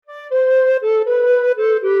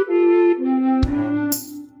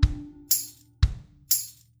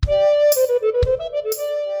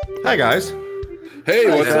Hi, guys. Hey,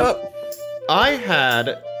 what's up? I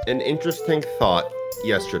had an interesting thought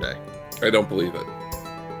yesterday. I don't believe it.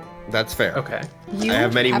 That's fair. Okay. You I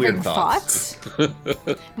have many having weird thoughts.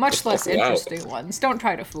 Much less Wow. interesting ones. Don't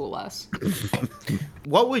try to fool us.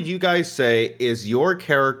 What would you guys say is your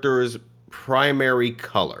character's primary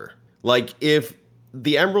color? Like, if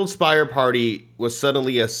the Emerald Spire Party was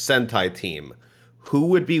suddenly a Sentai team, who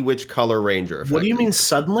would be which color ranger? What do you mean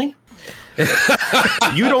suddenly?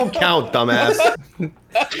 You don't count, dumbass.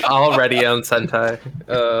 Already on Sentai.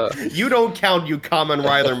 You don't count, you Kamen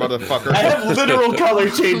Rider motherfucker. I have literal color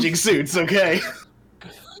changing suits, okay?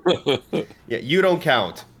 Yeah, you don't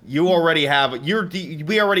count. You already have.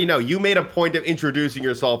 We already know. You made a point of introducing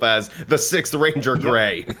yourself as the Sixth Ranger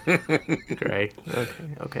Gray. Great.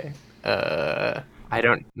 Okay. I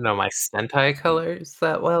don't know my Sentai colors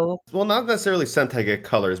that well. Well, not necessarily Sentai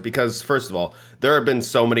colors, because first of all, there have been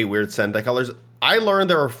so many weird Sentai colors. I learned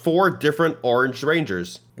there are 4 different orange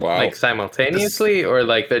rangers. Wow. Like simultaneously, or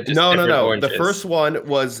like they're just No. different oranges? The first one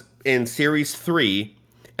was in Series 3,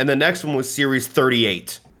 and the next one was Series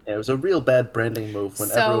 38. Yeah, it was a real bad branding move when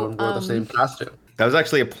So, everyone wore the same costume. That was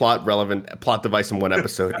actually a plot device in one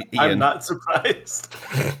episode. I'm Ian. not surprised.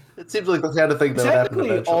 It seems like the kind of thing that would happen Technically,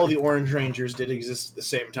 eventually. all the Orange Rangers did exist at the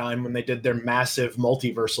same time when they did their massive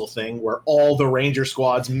multiversal thing where all the Ranger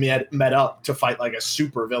squads met up to fight like a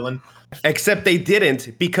super villain. Except they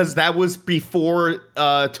didn't, because that was before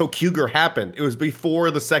Tokuger happened. It was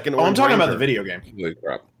before the second Oh, I'm Orange talking about Ranger. the video game. Holy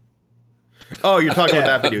crap. Oh, you're talking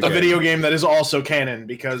about that video A game. video game that is also canon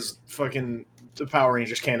because fucking the Power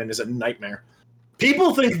Rangers canon is a nightmare.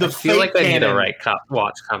 People think the I feel fake like I need canon. to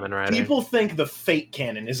watch Kamen Rider. People think the fake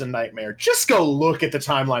canon is a nightmare. Just go look at the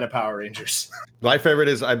timeline of Power Rangers. My favorite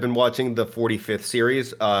is I've been watching the 45th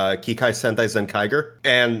series, Kikai Sentai Zenkaiger,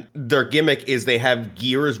 and their gimmick is they have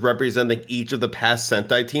gears representing each of the past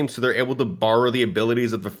Sentai teams, so they're able to borrow the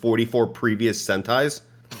abilities of the 44 previous Sentais.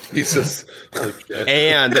 Jesus. Holy shit.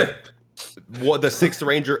 And what the Sixth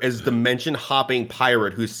Ranger is dimension hopping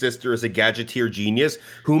pirate whose sister is a gadgeteer genius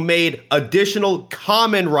who made additional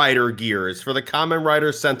Kamen Rider gears for the Kamen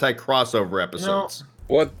Rider Sentai crossover episodes.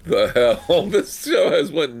 What the hell? This show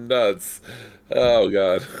has went nuts. Oh,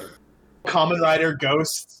 God. Kamen Rider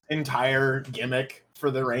Ghost's entire gimmick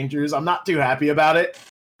for the Rangers. I'm not too happy about it.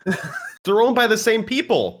 They're owned by the same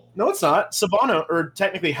people. No, it's not. Sabano, or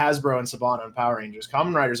technically Hasbro and Sabano and Power Rangers.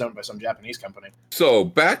 Kamen Rider's owned by some Japanese company. So,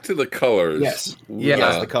 back to the colors. Yes. Yeah.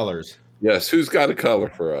 Yes, the colors. Yes, who's got a color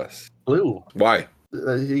for us? Blue. Why?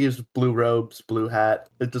 He used blue robes, blue hat.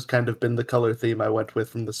 It just kind of been the color theme I went with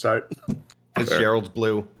from the start. Fitzgerald's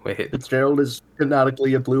blue. Wait, Fitzgerald is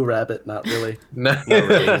canonically a blue rabbit, not really. no. No,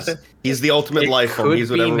 really, he's the ultimate It life form. could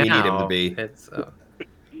He's whatever be we need him to now. be. It's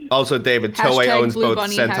Also, David, Toei owns Blue both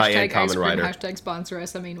Bunny, Sentai and hashtag ice Kamen cream, Rider. hashtag sponsor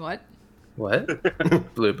us. I mean, what?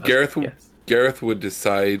 what? Blue. Gareth, Yes. Gareth would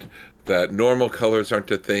decide that normal colors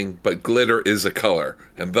aren't a thing, but glitter is a color,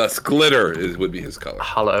 and thus glitter would be his color.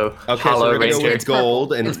 Hollow. Okay, so Hollow we're going to go Ranger. with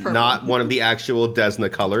gold It's and purple. not one of the actual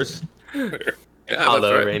Desna colors. Yeah, that's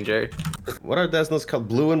Hollow right. Ranger. What are Desna's colors?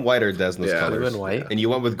 Blue and white are Desna's Yeah, colors. Blue and white. And you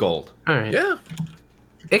went with gold. All right. Yeah,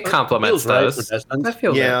 It complements Feels right those. for Desmond. I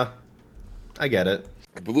feel Yeah, I get it.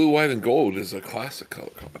 blue, white, and gold is a classic color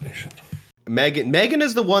combination. Megan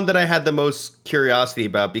is the one that I had the most curiosity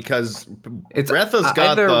about because It's Retha's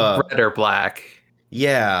got either the... red or black.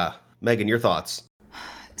 Yeah. Megan, your thoughts?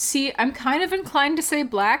 See, I'm kind of inclined to say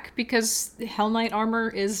black because Hell Knight armor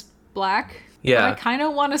is black. Yeah. But I kind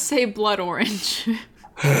of want to say blood orange.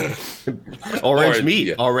 Orange meat,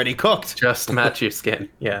 yeah. already cooked. Just match your skin.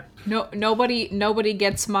 Yeah. Nobody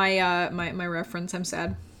gets my my reference. I'm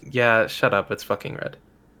sad. Yeah. Shut up. It's fucking red.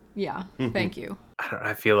 Yeah, thank you. I don't know,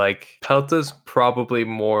 I feel like Pelta's probably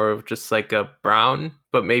more of just like a brown,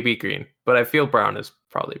 but maybe green. But I feel brown is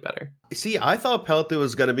probably better. See, I thought Pelta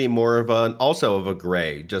was going to be more of a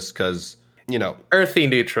gray, just because, you know, Earthy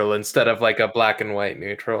neutral instead of like a black and white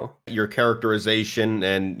neutral. your characterization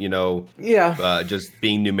and, you know, Yeah. just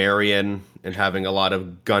being Numerian and having a lot of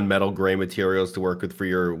gunmetal gray materials to work with for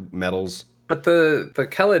your metals. But the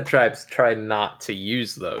Kelid tribes try not to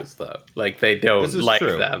use those though. Like they don't This is like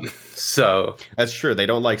true. them. So That's true. They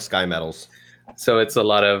don't like sky metals. it's a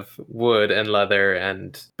lot of wood and leather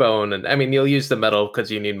and bone, and I mean you'll use the metal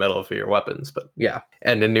because you need metal for your weapons, but yeah.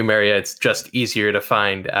 And in Numeria it's just easier to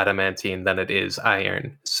find adamantine than it is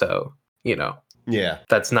iron. So, you know, Yeah.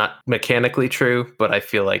 that's not mechanically true, but I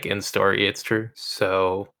feel like in story it's true.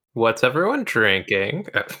 So what's everyone drinking?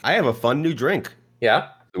 I have a fun new drink. Yeah?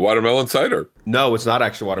 The watermelon cider. No, it's not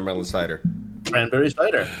actually watermelon cider. Cranberry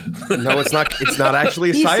cider. No, it's not. It's not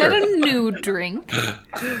actually He cider. said a new drink.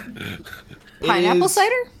 Pineapple is-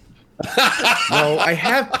 cider? No, I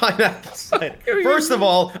have pineapple cider. First of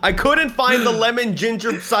all, I couldn't find the lemon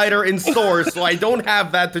ginger cider in stores, so I don't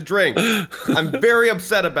have that to drink. I'm very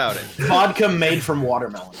upset about it. Vodka made from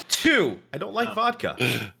watermelon. 2, I don't like vodka.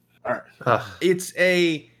 All right. It's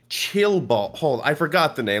a chill ball. Hold, I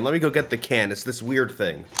forgot the name. Let me go get the can. It's this weird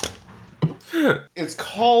thing. It's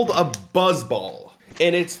called a buzz ball,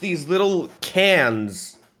 and it's these little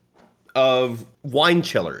cans of wine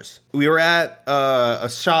chillers. We were at a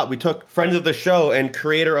shop. We took friends of the show and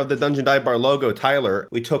creator of the Dungeon Dive Bar logo, Tyler.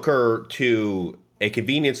 We took her to a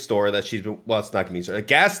convenience store that she's been, well, it's not convenience store, a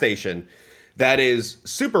gas station that is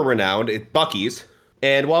super renowned. It's Buc-ee's.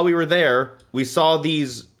 And while we were there, we saw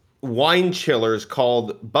these wine chillers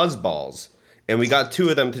called Buzz Balls, and we got 2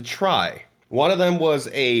 of them to try. One of them was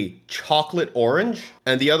a chocolate orange,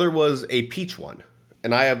 and the other was a peach one.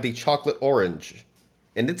 And I have the chocolate orange.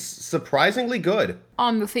 And it's surprisingly good.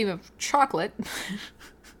 On the theme of chocolate,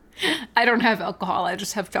 I don't have alcohol, I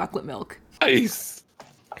just have chocolate milk. Nice.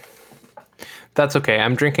 That's okay.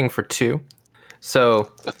 I'm drinking for 2.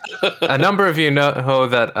 So, a number of you know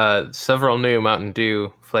that several new Mountain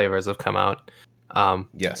Dew flavors have come out.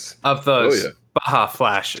 Yes. Of those, Oh, yeah. Baja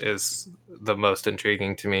Flash is the most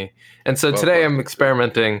intriguing to me. And so today I'm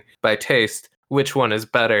experimenting by taste which one is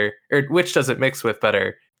better, or which does it mix with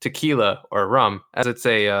better, tequila or rum, as it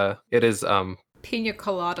is Pina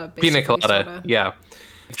colada, basically. pina colada. Soda. Yeah.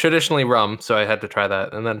 Traditionally rum, so I had to try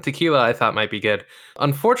that. And then tequila I thought might be good.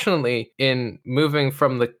 Unfortunately, in moving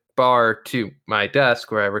from the bar to my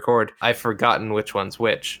desk where I record, I've forgotten which one's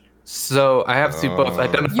which. So I have to both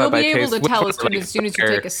identify You'll by be able taste to which tell one as I like soon as you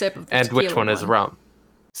better take a sip of the and which tequila one is rum.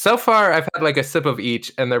 So far, I've had like a sip of each,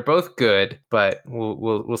 and they're both good, but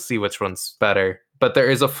we'll see which one's better. But there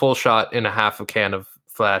is a full shot in a half a can of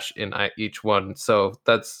Flash in each one, so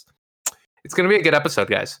it's gonna be a good episode,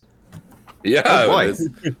 guys. Yeah. Oh, boy. it is.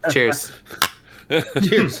 Cheers.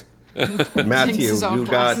 Cheers. Matthew, Drinks his own you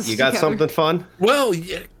got glasses together. something fun? Well,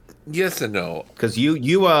 yeah, yes and no. Because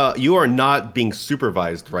you are not being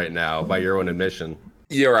supervised right now by your own admission.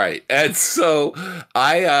 You're right. And so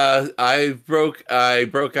I broke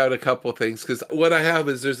out a couple things because what I have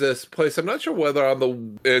is there's this place. I'm not sure whether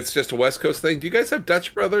it's just a West Coast thing. Do you guys have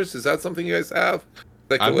Dutch Brothers? Is that something you guys have?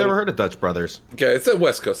 Like I've never heard of Dutch Brothers. Okay, it's a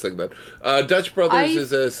West Coast thing then. Dutch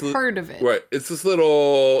Brothers is a heard of it. right. It's this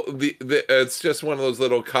little it's just one of those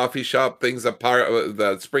little coffee shop things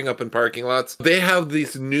that spring up in parking lots. They have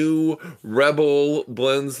these new Rebel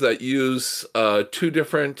blends that use 2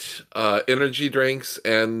 different energy drinks,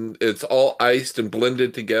 and it's all iced and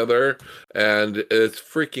blended together, and it's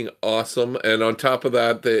freaking awesome. And on top of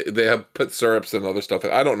that, they have put syrups and other stuff.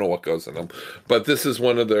 I don't know what goes in them, but this is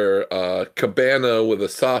one of their Cabana with a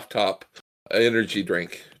soft top energy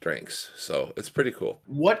drinks. So it's pretty cool.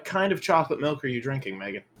 What kind of chocolate milk are you drinking,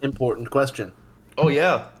 Megan? Important question. Oh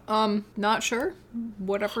yeah. Not sure.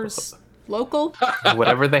 Whatever's local.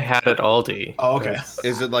 Whatever they had at Aldi. Oh, okay.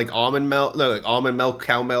 Is it like almond milk? No, like almond milk,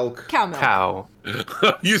 cow milk. Cow milk. Cow.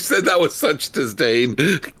 You said that with such disdain.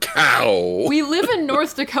 Cow. We live in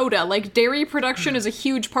North Dakota. Like, dairy production is a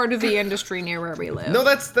huge part of the industry near where we live. No,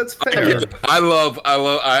 that's fair.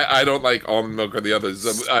 I don't like almond milk or the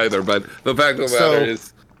others either, but the fact of the matter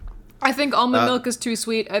is I think almond milk is too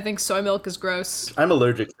sweet. I think soy milk is gross. I'm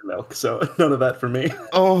allergic to milk, so none of that for me.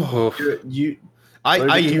 Oh, You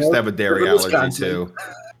I used to have a dairy allergy Wisconsin. too.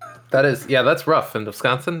 That's rough. In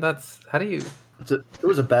Wisconsin, how do you... It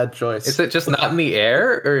was a bad choice. Is it just not in the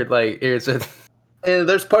air, or like, is it... And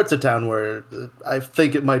there's parts of town where I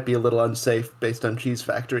think it might be a little unsafe based on cheese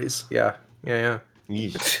factories. Yeah.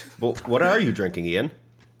 Yeesh. Well, what are you drinking, Ian?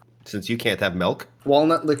 Since you can't have milk.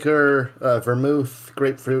 Walnut liquor, vermouth,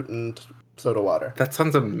 grapefruit, and soda water. That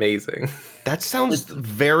sounds amazing. That sounds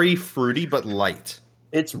very fruity but light.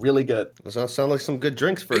 It's really good. Those sound like some good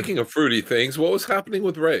drinks for. speaking of fruity things, what was happening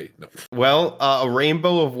with Ray? No. Well, a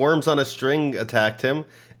rainbow of worms on a string attacked him,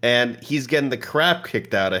 and he's getting the crap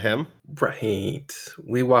kicked out of him. Right.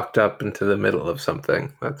 We walked up into the middle of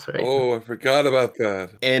something. That's right. Oh, I forgot about that.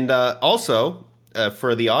 And also,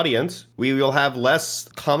 for the audience, we will have less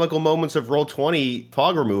comical moments of Roll20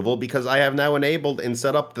 fog removal because I have now enabled and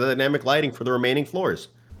set up the dynamic lighting for the remaining floors.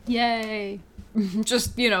 Yay.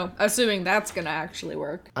 Just, assuming that's gonna actually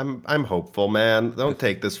work. I'm hopeful, man. Don't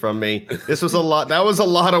take this from me. This was a lot. That was a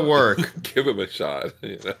lot of work. Give him a shot.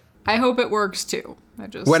 I hope it works too.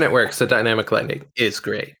 When it works, the dynamic lighting is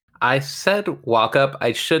great. I said walk up.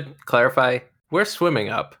 I should clarify. We're swimming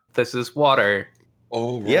up. This is water.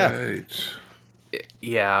 Oh, right.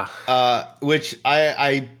 Yeah. Yeah. Which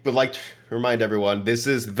I would like to remind everyone, this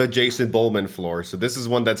is the Jason Bowman floor, so this is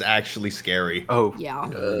one that's actually scary. Oh. Yeah.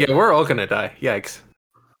 Yeah, we're all gonna die. Yikes.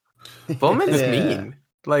 Bowman's Yeah. mean.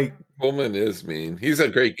 Like, Bowman is mean. He's a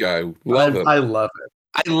great guy. Love him. I love it.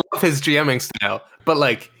 I love his GMing style, but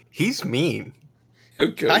like, he's mean.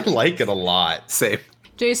 Okay. I like it a lot. Same.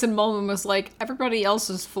 Jason Mullen was like, everybody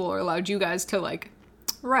else's floor allowed you guys to like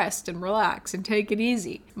rest and relax and take it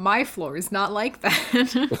easy. My floor is not like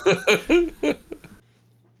that.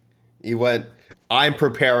 You went, I'm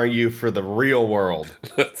preparing you for the real world.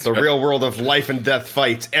 The real world of life and death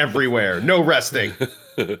fights everywhere. No resting.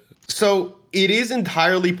 So it is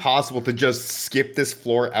entirely possible to just skip this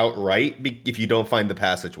floor outright if you don't find the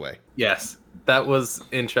passageway. Yes, that was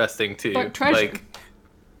interesting too. But treasure. Like,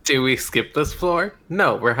 do we skip this floor?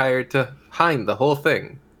 No, we're hired to find the whole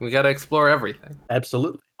thing. We got to explore everything.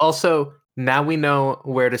 Absolutely. Also, now we know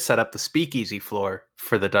where to set up the speakeasy floor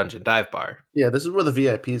for the dungeon dive bar. Yeah, this is where the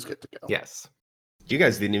VIPs get to go. Yes. You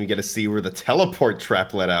guys didn't even get to see where the teleport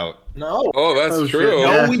trap let out. No. Oh, that's Oh, shit. true.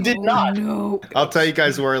 Yeah. No, we did not. No. I'll tell you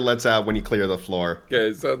guys where it lets out when you clear the floor.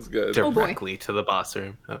 Okay, sounds good. Oh, boy. Directly to the boss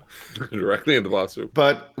room. Oh. Directly in the boss room.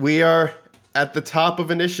 But we are at the top of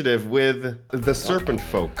initiative with the Serpent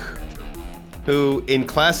Folk, who, in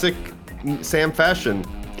classic Sam fashion,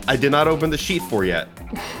 I did not open the sheet for yet.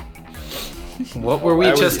 What were we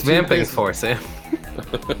I was just too vamping busy. for, Sam?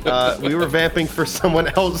 We were vamping for someone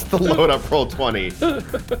else to load up Roll20.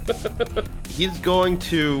 He's going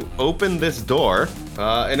to open this door,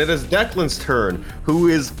 and it is Declan's turn, who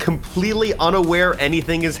is completely unaware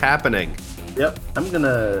anything is happening. Yep, I'm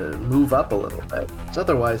gonna move up a little bit. 'Cause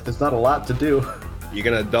otherwise, there's not a lot to do. You're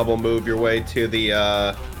gonna double move your way to the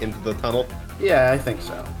into the tunnel. Yeah, I think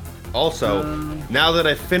so. Also, now that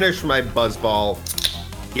I finished my buzzball,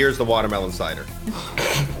 here's the watermelon cider.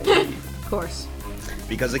 Of course.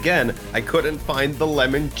 Because again, I couldn't find the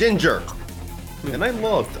lemon ginger. And I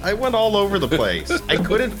looked. I went all over the place. I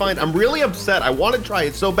couldn't find. I'm really upset. I want to try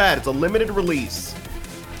it so bad. It's a limited release.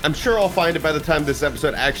 I'm sure I'll find it by the time this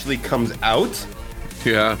episode actually comes out.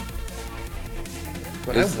 Yeah.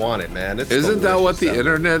 But I want it, man. It's Isn't that what the delicious.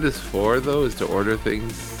 internet is for, though? Is to order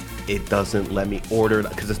things? It doesn't let me order it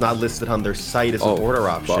because it's not listed on their site as Oh, an order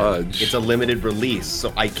option. fudge. It's a limited release,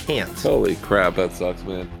 so I can't. Holy crap, that sucks,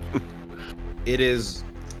 man. It is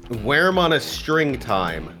Worm on a String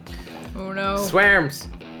time. Oh no. Swarms.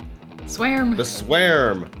 Swarm. The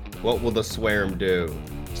Swarm. What will the Swarm do?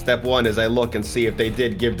 Step one is I look and see if they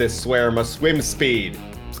did give this Swarm a swim speed.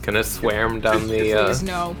 It's gonna swarm down the. Please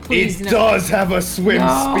no. Please It no. does have a swim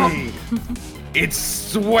No. speed. It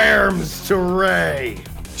swarms to Ray.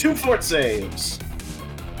 2 fort saves.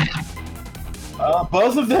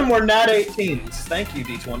 Both of them were nat 18s. Thank you,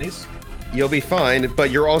 D20s. You'll be fine, but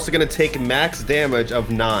you're also gonna take max damage of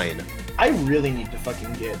 9. I really need to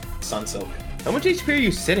fucking get Sunsilk. How much HP are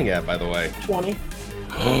you sitting at, by the way? 20.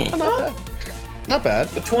 Not bad.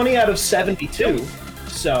 20 out of 72.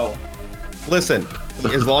 So, Listen,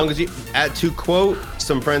 as long as you, to quote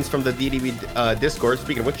some friends from the DDB Discord,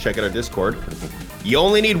 speaking of which, check out our Discord, you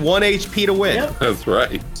only need 1 HP to win. yeah. That's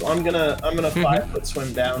right. So I'm gonna 5-foot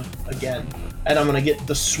swim down again, and I'm gonna get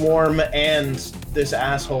the swarm and this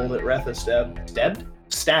asshole that Retha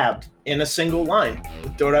stabbed in a single line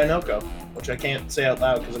with Dorainoko, which I can't say out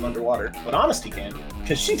loud because I'm underwater, but Honesty can,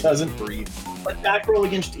 because she doesn't breathe. Attack roll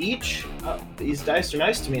against each. These dice are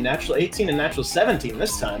nice to me. Natural 18 and natural 17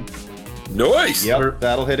 this time. Nice. Yep,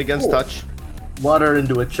 that'll hit against Cool. touch. Water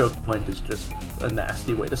into a choke point is just a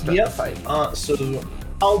nasty way to start the fight. So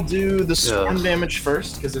I'll do the storm Ugh. damage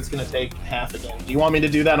first because it's gonna take half again. Do you want me to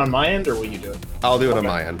do that on my end, or will you do it? I'll do it on Okay.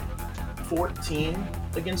 my end. 14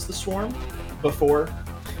 against the swarm before,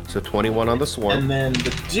 So 21 on the swarm. and then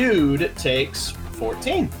the dude takes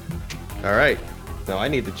 14. All right. Now I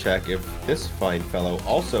need to check if this fine fellow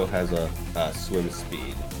also has a swim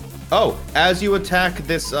speed. Oh, as you attack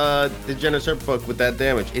this degenerate serpent folk with that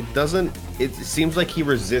damage, it seems like he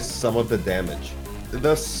resists some of the damage.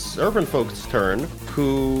 The serpent folk's turn,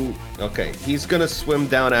 he's gonna swim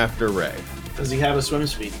down after Ray. Does he have a swim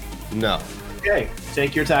speed? No. Okay,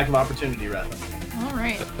 take your attack of opportunity, Ratha. All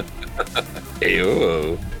right.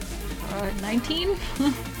 Ew. 19?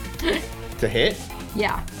 To hit?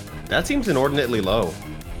 Yeah. That seems inordinately low.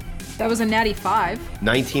 That was a natty 5.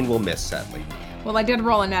 19 will miss, sadly. Well, I did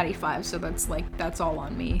roll a natty 5, so that's all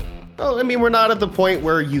on me. Well, I mean, we're not at the point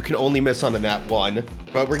where you can only miss on a nat 1,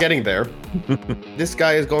 but we're getting there. This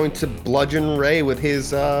guy is going to bludgeon Ray with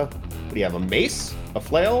his, what do you have, a mace? A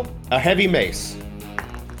flail? A heavy mace.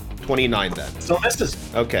 29 then. So misses.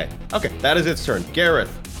 Okay, that is its turn.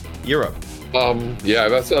 Gareth, you're up. Yeah,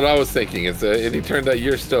 that's what I was thinking. It's any turn that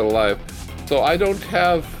you're still alive. So I don't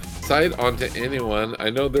have sight onto anyone. I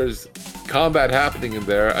know there's combat happening in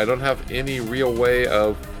there. I don't have any real way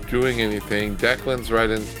of doing anything. Declan's right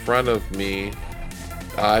in front of me.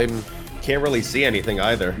 I'm Can't really see anything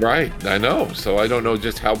either. right. I know. So I don't know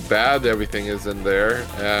just how bad everything is in there,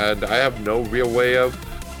 and I have no real way of.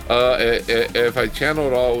 If I channel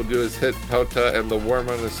it, all it will do is hit Pelta and the worm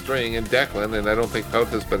on the string and Declan, and I don't think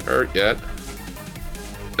Pelta's been hurt yet.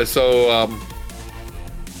 So,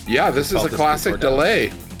 yeah, this is a Pelta's classic before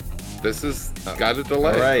delay. This is got a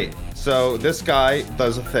delay. All right. So this guy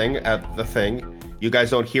does a thing at the thing. You guys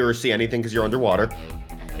don't hear or see anything because you're underwater.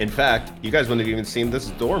 In fact, you guys wouldn't have even seen this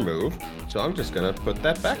door move. So I'm just gonna put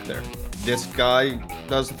that back there. This guy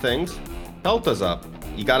does the things. Pelta's up.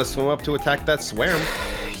 You gotta swim up to attack that swarm.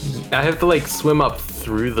 I have to like swim up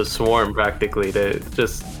through the swarm practically to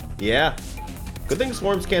just. Yeah. Good thing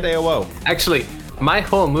swarms can't AOO. Actually, my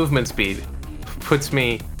whole movement speed puts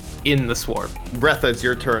me in the swarm. Retha, it's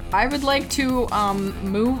your turn. I would like to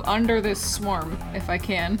move under this swarm if I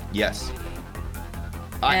can. Yes.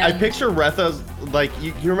 I And- picture Retha's like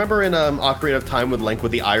you remember in Ocarina of Time with Link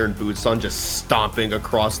with the iron boots on just stomping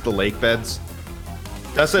across the lake beds?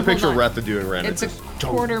 That's what I picture on. Retha doing right now. It's a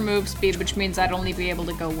quarter move speed, which means I'd only be able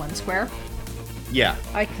to go 1 square. Yeah.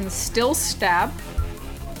 I can still stab.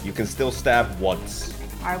 You can still stab once.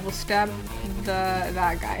 I will stab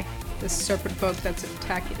that guy. This serpent folk that's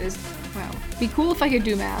attacking is wow. Be cool if I could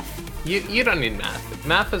do math. You don't need math.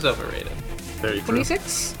 Math is overrated. Very true.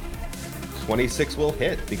 26? 26 will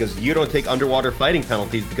hit because you don't take underwater fighting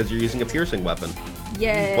penalties because you're using a piercing weapon.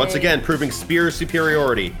 Yay. Once again, proving spear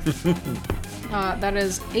superiority. That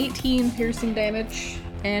is 18 piercing damage.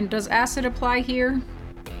 And does acid apply here?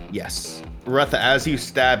 Yes. Retha, as you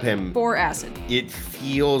stab him, 4 acid. it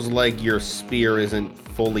feels like your spear isn't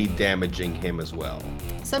fully damaging him as well.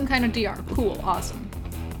 Some kind of DR. Cool. Awesome.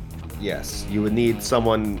 Yes, you would need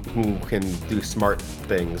someone who can do smart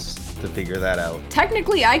things to figure that out.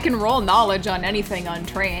 Technically, I can roll knowledge on anything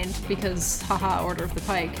untrained because, haha, Order of the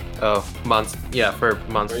Pike. Oh, for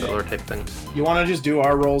monster lore type things. You want to just do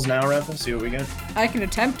our rolls now, Ref, and see what we get? I can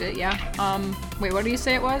attempt it, yeah. Wait, what do you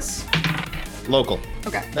say it was? Local.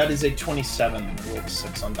 Okay. That is a 27. I rolled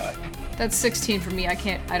 6 on die. That's 16 for me.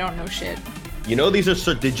 I don't know shit. You know these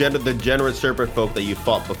are degenerate serpent folk that you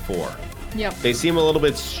fought before. Yep. They seem a little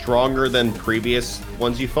bit stronger than previous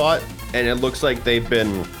ones you fought, and it looks like they've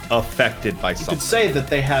been affected by You something. could say that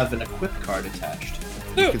they have an equip card attached.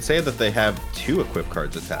 You could say that they have 2 equip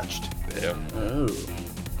cards attached. Yeah. Oh.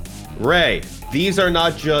 Ray, these are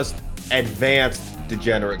not just advanced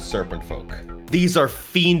degenerate serpent folk. These are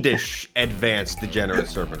fiendish advanced degenerate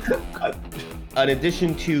serpent folk. In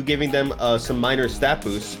addition to giving them some minor stat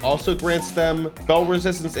boosts, also grants them spell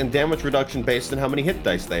resistance and damage reduction based on how many hit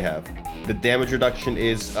dice they have. The damage reduction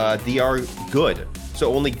is DR good,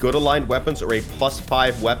 so only good aligned weapons or a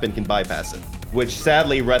 +5 weapon can bypass it. Which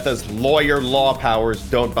sadly, Retha's lawyer law powers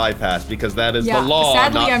don't bypass because that is Yeah, the law.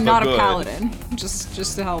 sadly, not I'm the not good, a paladin.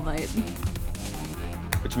 Just a Hell Knight.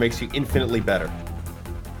 which makes you infinitely better.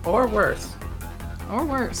 Or worse. Or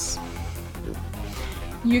worse.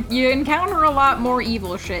 You encounter a lot more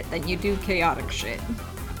evil shit than you do chaotic shit.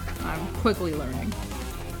 I'm quickly learning.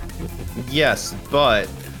 Yes, but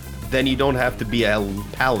then you don't have to be a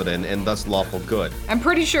paladin and thus lawful good. I'm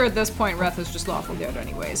pretty sure at this point Reth is just lawful good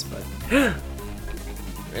anyways, but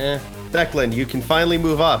Declan, you can finally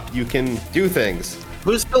move up. You can do things.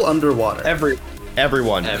 Who's still underwater?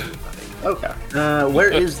 Everyone. Okay. Where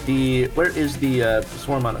is the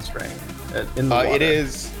swarm on a string? In the water? It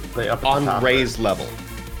is Like up at the on top, raised level.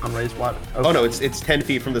 right? On raised water. Oh Okay. no, it's 10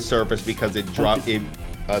 feet from the surface because it dropped. It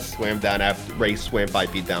swam down after Ray swam 5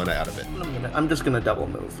 feet down out of it. I'm just gonna double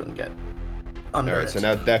move and get under All right, it. so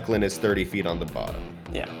now Declan is 30 feet on the bottom.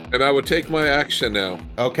 Yeah. And I would take my action now.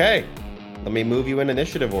 Okay, let me move you in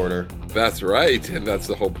initiative order. That's right, and that's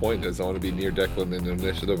the whole point. Is I want to be near Declan in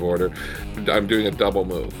initiative order. I'm doing a double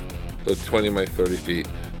move, so 20 my 30 feet,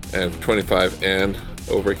 and 25, and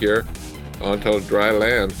over here onto dry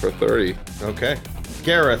land for 30. Okay,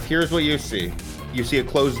 Gareth, here's what you see. You see a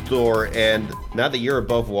closed door, and now that you're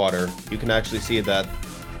above water, you can actually see that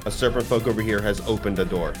a serpent folk over here has opened a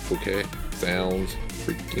door. Okay, sounds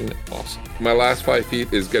freaking awesome. My last 5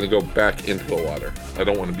 feet is gonna go back into the water. I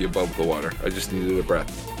don't want to be above the water. I just needed a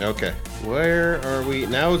breath. Okay, where are we?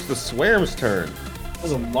 Now it's the swarm's turn.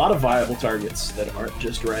 There's a lot of viable targets that aren't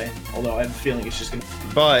just Ray, although I have a feeling it's just gonna...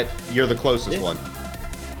 But you're the closest Yeah. one.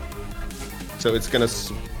 So it's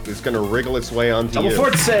gonna wriggle its way onto Double you.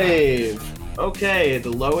 fort save! Okay, the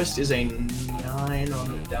lowest is a 9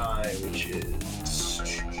 on the die, which is...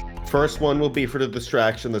 First one will be for the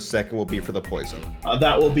distraction, the second will be for the poison.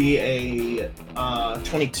 that will be a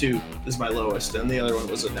 22 is my lowest, and the other one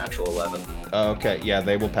was a natural 11. Okay, yeah,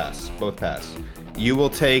 they will pass. Both pass. You will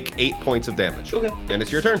take 8 points of damage. Okay. And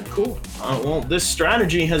it's your turn. Cool. Well, this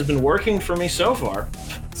strategy has been working for me so far.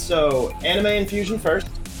 So, Anime Infusion first,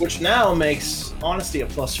 which now makes Honesty a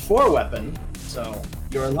 +4 weapon. So,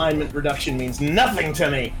 your alignment reduction means nothing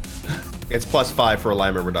to me. It's +5 for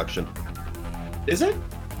alignment reduction. Is it?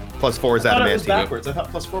 +4 is I thought it was adamantine. backwards. I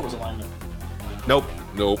thought +4 was alignment. Nope.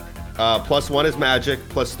 Nope. +1 is magic,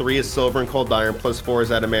 +3 is silver and cold iron, +4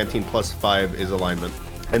 is adamantine, +5 is alignment,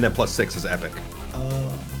 and then +6 is epic.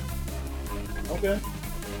 Okay.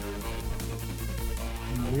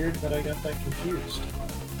 Weird that I got that confused.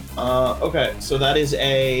 Okay, so that is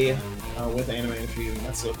a with Anime Infusion.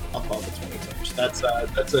 That's above a 20 touch.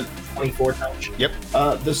 That's a 24 touch. Yep.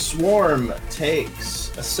 The Swarm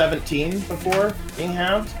takes a 17 before being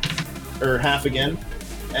halved, or half again,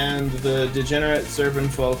 and the Degenerate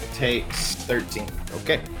Servant Folk takes 13.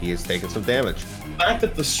 Okay, he is taking some damage. The fact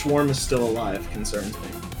that the Swarm is still alive concerns me,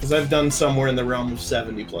 because I've done somewhere in the realm of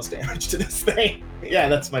 70 plus damage to this thing. Yeah,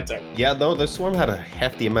 that's my turn. Yeah, though, the swarm had a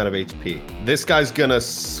hefty amount of HP. This guy's gonna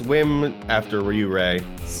swim after Ryu Ray.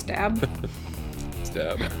 Stab.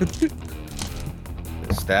 Stab.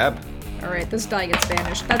 Stab. Alright, this die gets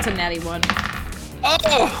banished. That's a natty one.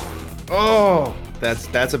 Oh! Oh,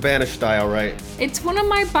 that's a banished die, all right. It's one of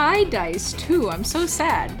my buy dice, too. I'm so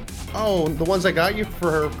sad. Oh, the ones I got you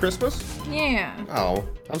for Christmas? Yeah. Oh,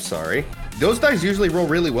 I'm sorry. Those dice usually roll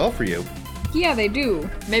really well for you. Yeah, they do.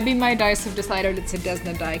 Maybe my dice have decided it's a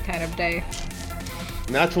Desna die kind of day.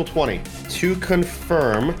 Natural 20. To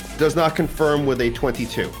confirm, does not confirm with a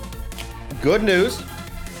 22. Good news,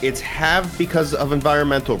 it's halved because of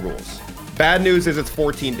environmental rules. Bad news is it's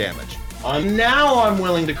 14 damage. Now I'm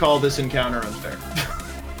willing to call this encounter unfair.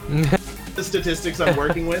 The statistics I'm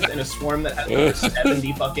working with in a swarm that has over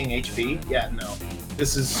 70 fucking HP? Yeah, no.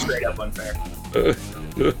 This is straight up unfair.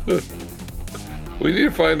 We need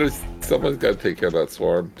to find us. Someone's got to take care of that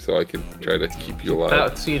swarm so I can try to keep you alive.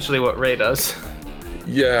 That's usually what Ray does.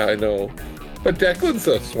 Yeah, I know. But Declan's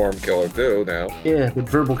a swarm killer too now. Yeah, with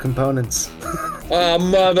verbal components. Oh,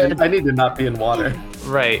 mother. I need to not be in water.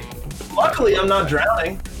 Right. Luckily, I'm not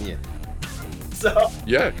drowning. Yeah. So,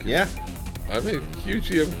 Yeah, Yeah. I'm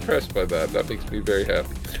hugely impressed by that. That makes me very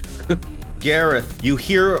happy. Gareth, you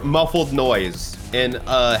hear muffled noise and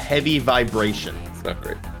a heavy vibration. It's not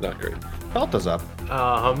great. Not great. Pelta's up.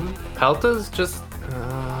 Pelta's just,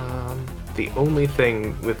 the only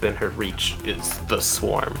thing within her reach is the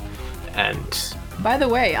swarm. And By the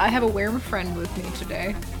way, I have a worm friend with me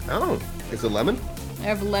today. Oh, is it Lemon? I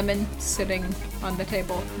have Lemon sitting on the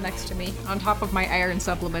table next to me, on top of my iron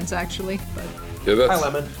supplements, actually. But Yeah, that's, hi,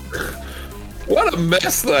 Lemon. What a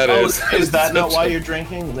mess that Oh, is. is that not why you're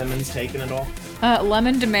drinking? Lemon's taking it all?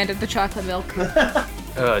 Lemon demanded the chocolate milk.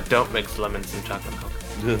 don't mix lemons and chocolate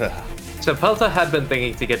milk. So Pelta had been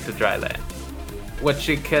thinking to get to dry land. What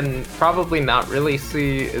she can probably not really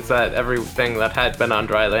see is that everything that had been on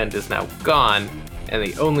dry land is now gone, and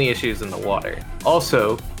the only issue is in the water.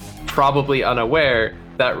 Also, probably unaware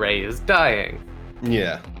that Ray is dying.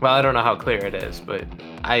 Yeah. Well, I don't know how clear it is, but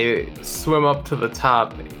I swim up to the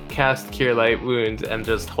top, cast Cure Light Wounds, and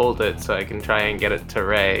just hold it so I can try and get it to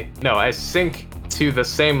Ray. No, I sink to the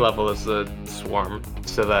same level as the swarm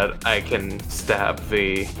so that I can stab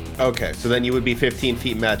the... Okay, so then you would be 15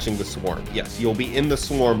 feet matching the swarm. Yes, you'll be in the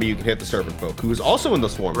swarm, but you can hit the serpent folk, who is also in the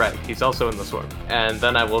swarm. Right, he's also in the swarm. And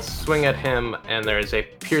then I will swing at him, and there is a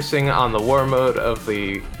piercing on the war mode of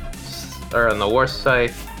the... or on the war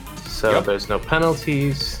scythe. So Yep. there's no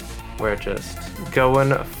penalties. We're just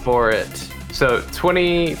going for it. So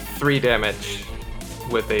 23 damage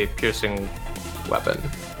with a piercing weapon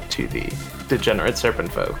to the degenerate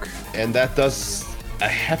serpent folk. And that does a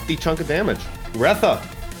hefty chunk of damage. Retha,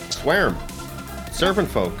 swarm, serpent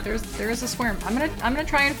folk. There is a swarm. I'm gonna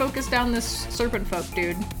try and focus down this serpent folk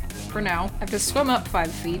dude. For now, I have to swim up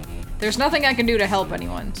 5 feet. There's nothing I can do to help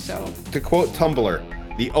anyone, so To quote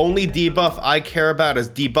Tumblr, the only debuff I care about is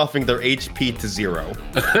debuffing their HP to 0.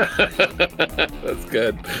 That's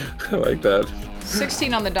good. I like that.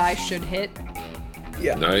 16 on the die should hit.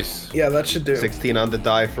 Yeah. Nice. Yeah, that should do. 16 on the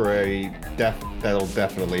die for a that'll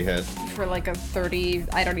definitely hit. For like a 30,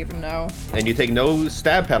 I don't even know. And you take no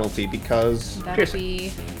stab penalty because That'd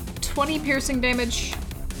be 20 piercing damage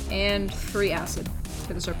and 3 acid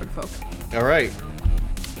to the serpent folk. all right.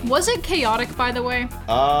 Was it chaotic, by the way?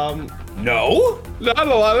 No. Not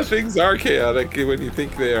a lot of things are chaotic when you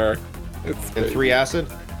think they are. It's And great. 3 acid.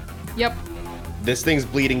 Yep. This thing's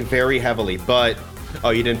bleeding very heavily, but oh,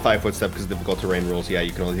 you didn't 5-foot step because of difficult terrain rules. Yeah,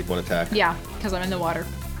 you can only take 1 attack. Yeah, because I'm in the water.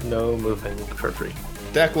 No moving for free.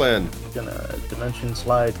 Declan, Gonna dimension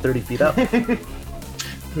slide 30 feet up.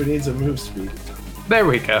 Who needs a move speed? There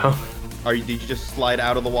we go. Did you just slide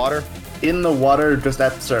out of the water? In the water, just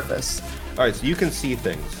at the surface. All right, so you can see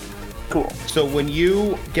things. Cool. So when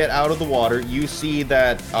you get out of the water, you see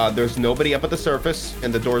that there's nobody up at the surface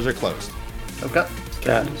and the doors are closed. Okay.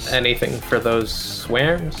 Got anything for those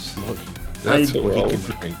swarms? That's I- what we're all He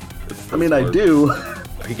doing. I mean, I do.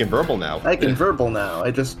 He can verbal now. I can verbal now.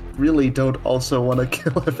 I just really don't also want to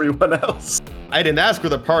kill everyone else. I didn't ask for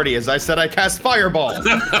the party, as I said I cast Fireball.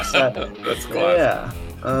 That's classic. Yeah.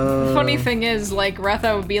 Funny thing is, like,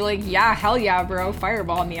 Retha would be like, yeah, hell yeah, bro,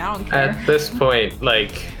 fireball me, I don't care. At this point,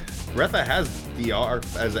 like, Retha has DR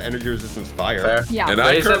as an energy resistance fire. Fair. Yeah. And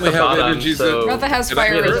I Ray's at currently the have bottom, energies. so- Retha has And I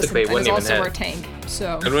fire realistically resistance and is wouldn't even also hit. our tank,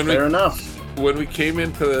 so. And when Fair we enough. came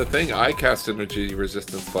into the thing, I cast energy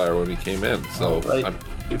resistance fire when we came in. So Right. I'm,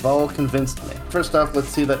 You've all convinced me. First off, let's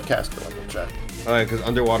see that caster level check. All right, because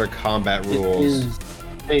underwater combat It rules. is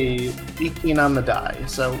a 18 on the die,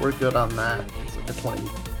 so we're good on that. It's like a 20.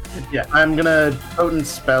 Yeah, I'm gonna potent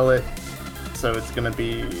spell it, so it's gonna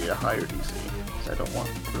be a higher DC. 'Cause I don't want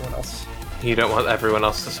everyone else. you don't want everyone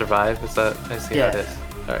else to survive? Is that? I see how it Yeah. is.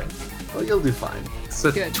 Alright. Well, you'll do fine. So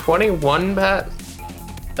Good. 21 bat?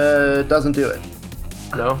 Doesn't do it.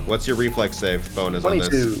 No? What's your reflex save bonus on this?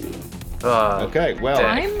 22. Okay, well,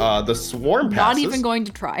 Dang. the swarm Not passes. even going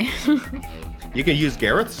to try. You can use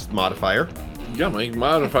Gareth's modifier. yeah, my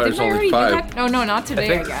modifier is Didn't I only already do 5. that? No, no, not today, I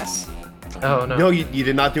think- guess. Oh, no. No, you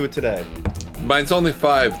did not do it today. Mine's only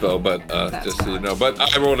 5 though, but That's just so you know. But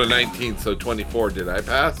I rolled a 19, so 24. Did I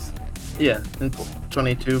pass? Yeah, it's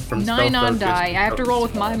 22 from 9 stealth on focus die. I have to roll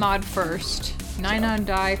with my focus. mod first. 9 on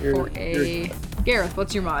die for a... Gareth,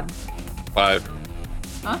 what's your mod? 5.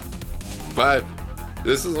 Huh? 5.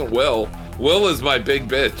 This isn't Will. Will is my big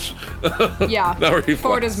bitch. Yeah, Not reflex.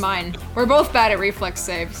 Ford is mine. We're both bad at reflex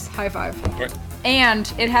saves. High five. Right.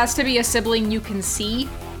 And it has to be a sibling you can see.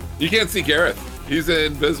 You can't see Gareth. He's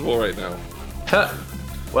invisible right now. Huh.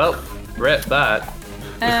 Well, rip that.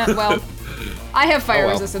 Well, I have fire Oh,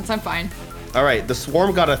 well. resistance. I'm fine. All right, the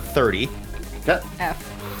swarm got a 30, Okay.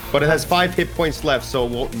 F. but it has 5 hit points left, so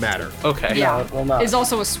it won't matter. Okay. Yeah. well, not. Is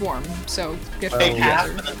also a swarm, so good for Oh, you. yeah.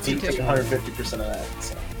 Take 150% of that.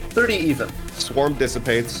 So. 30 even. Swarm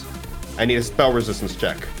dissipates. I need a spell resistance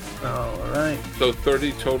check. Alright. So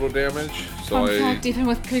 30 total damage. So Fun I fact, even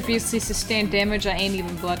with previously sustained damage, I ain't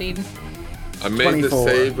even bloodied. made the 24.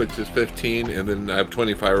 save, which is 15, and then I have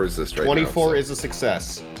 25 resist right 24 now. is a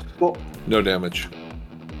success. Cool. No damage.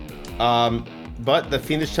 But the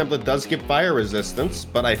Fiendish Template does give fire resistance,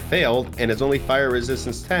 but I failed, and it's only fire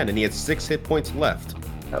resistance 10, and he had 6 hit points left.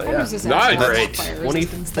 Hell What yeah. was this Nice. asshole Great. fire 24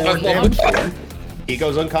 resistance then? damage. He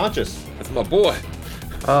goes unconscious. That's my boy.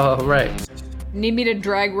 All right. Need me to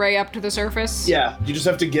drag Ray up to the surface? Yeah, you just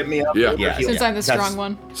have to get me up. Yeah. Yeah. Since I'm the That's- strong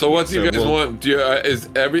one. So what do you So guys we'll- want? Do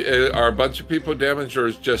you, are a bunch of people damaged, or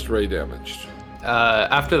is just Ray damaged?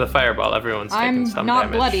 After the fireball, everyone's taking I'm some not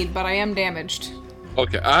damage. bloodied, but I am damaged.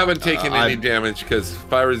 Okay, I haven't taken any I'm- damage because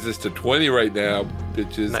fire resist to 20 right now,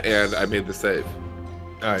 bitches, Nice. and I made the save.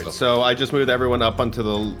 All right, so I just moved everyone up onto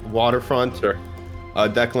the waterfront. Sure.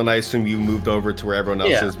 Declan, I assume you moved over to where everyone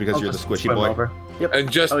else Yeah, is because I'll you're the just squishy swim boy. over. Yep. And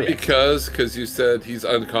just Oh, yeah. because you said he's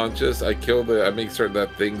unconscious, I make certain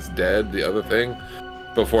that thing's dead, the other thing,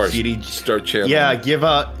 before I GD. start chanting. Yeah, give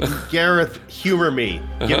Gareth, humor me.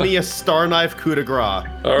 Give me a Star Knife coup de grace.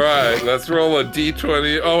 All right, let's roll a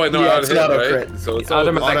d20. Oh, I know Yeah, how to it's hit, an auto right? crit. So it's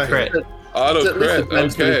Automatic auto crit. auto It's at least crit. a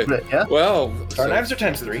times three Okay. crit, yeah? Well, Star knives are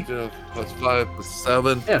times 3. Plus 5, plus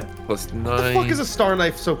 7, Yeah. plus The 9. fuck is a Star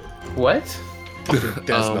Knife so What?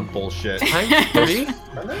 Desna bullshit? Times 3?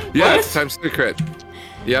 Yeah, it's times 3 crit.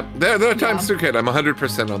 Yep, they're times 3 crit. I'm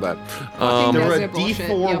 100% on that. They're That's a a bullshit,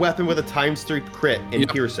 D4 yep. weapon with a times 3 crit in Yep.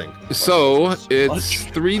 piercing. So it's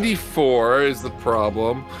 3d4 is the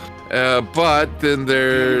problem, but then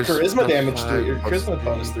there's Charisma damage 3. Your plus- charisma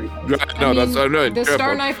bonus 3. Right, no, I that's mean, no. the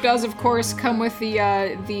Star Knife does, of course, come with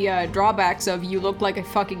the drawbacks of you look like a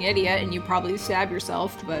fucking idiot and you probably stab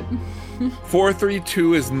yourself, but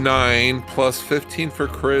 432 is 9 plus 15 for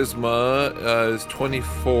charisma is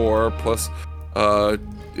 24 plus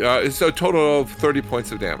it's a total of 30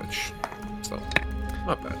 points of damage. So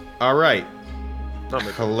not bad. All right. Not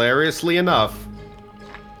bad. Hilariously enough,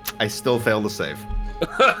 I still fail to save.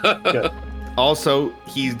 Good. Also,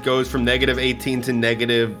 he goes from negative 18 to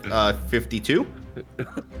negative 52.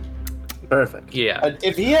 Perfect. Yeah.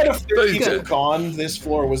 If he had a 52 Good. con, this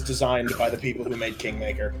floor was designed by the people who made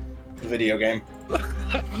Kingmaker, the video game.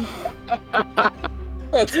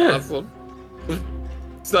 That's awesome.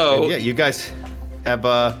 So Yeah, you guys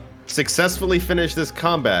have successfully finished this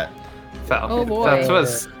combat. Falcon. Oh, boy. That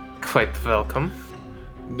was quite welcome.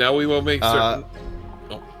 now we will make certain.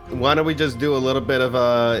 why don't we just do a little bit of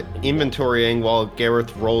inventorying while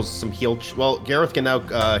Gareth rolls some heal? Well, Gareth can now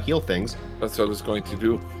heal things. That's what I was going to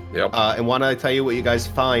do. Yep. And why don't I tell you what you guys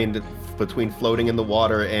find between floating in the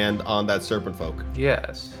water and on that serpent folk?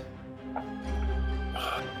 Yes.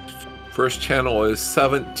 First channel is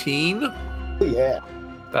 17. Yeah.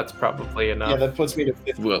 That's probably enough. Yeah, that puts me to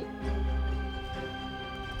 50. Well, do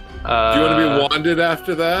you want to be wanded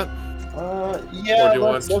after that? Yeah, Or do you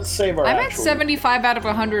let's save our I'm at actual- 75 out of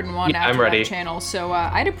 101 Yeah, I'm after ready. that channel, so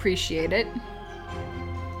I'd appreciate it.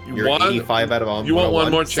 You're 85 out of 101. You want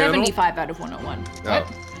one more channel? 75 out of 101. Oh.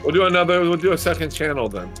 What? We'll do a second channel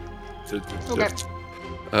then. Okay.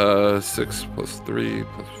 6 plus 3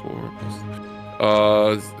 plus 4 plus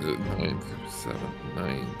 9, 7,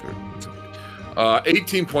 9, 13,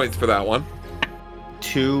 18 points for that one.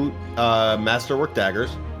 2 masterwork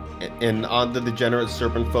daggers, and on the degenerate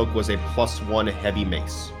serpent folk was a +1 heavy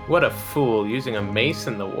mace. What a fool, using a mace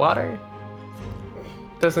in the water?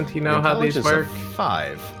 Doesn't he know how these Intelligence work? of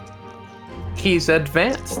 5. He's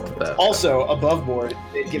advanced, though. Also, above board,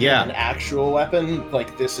 giving Yeah. an actual weapon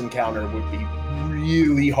like this encounter would be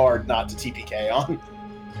really hard not to TPK on.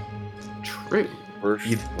 True.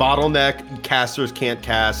 You bottleneck, casters can't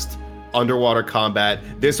cast, underwater combat.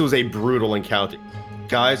 This was a brutal encounter.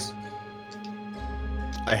 Guys,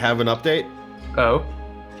 I have an update. Oh,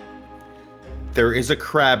 There is a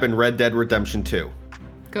crab in Red Dead Redemption 2.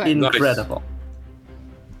 Good. Incredible.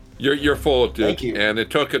 You're full, dude. Thank you. And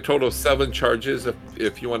it took a total of 7 charges.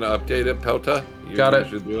 If you want to update it, Pelta, you Got it.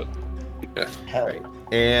 should do it. Yeah. Hell.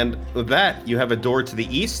 And with that, you have a door to the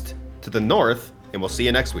east, to the north, and we'll see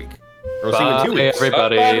you next week. Or we'll see you in 2 bye, weeks.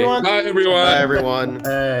 everybody. Bye, everyone. Bye, everyone. Bye, everyone.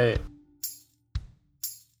 Hey.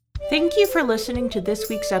 Thank you for listening to this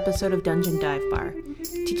week's episode of Dungeon Dive Bar.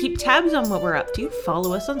 To keep tabs on what we're up to,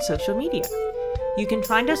 follow us on social media. You can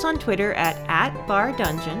find us on Twitter at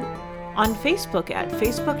 @BarDungeon, on Facebook at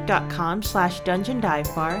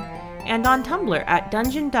facebook.com/DungeonDiveBar, and on Tumblr at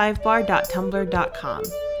dungeondivebar.tumblr.com.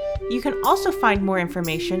 You can also find more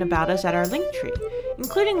information about us at our Linktree,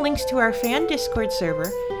 including links to our fan Discord server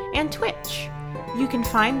and Twitch. You can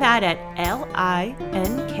find that at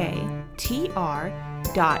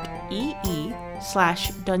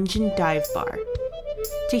linktr.ee/DungeonDiveBar.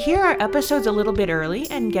 To hear our episodes a little bit early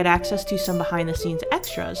and get access to some behind-the-scenes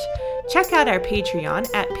extras, check out our Patreon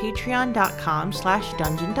at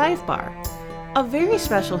patreon.com/DungeonDiveBar. A very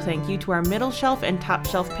special thank you to our middle shelf and top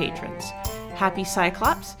shelf patrons, Happy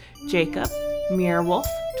Cyclops, Jacob, Mirrorwolf,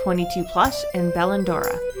 22+, and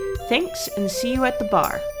Bellandora. Thanks, and see you at the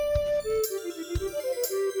bar.